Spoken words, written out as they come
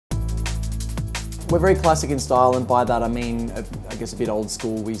We're very classic in style, and by that I mean, I guess a bit old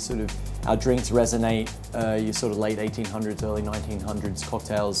school. Our drinks resonate your sort of late 1800s, early 1900s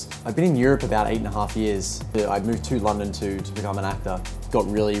cocktails. I've been in Europe about 8.5 years. I moved to London to become an actor. Got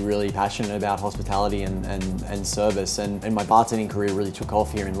really passionate about hospitality and service, and my bartending career really took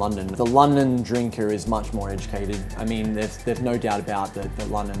off here in London. The London drinker is much more educated. I mean, there's no doubt about that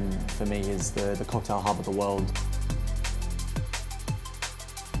London, for me, is the cocktail hub of the world.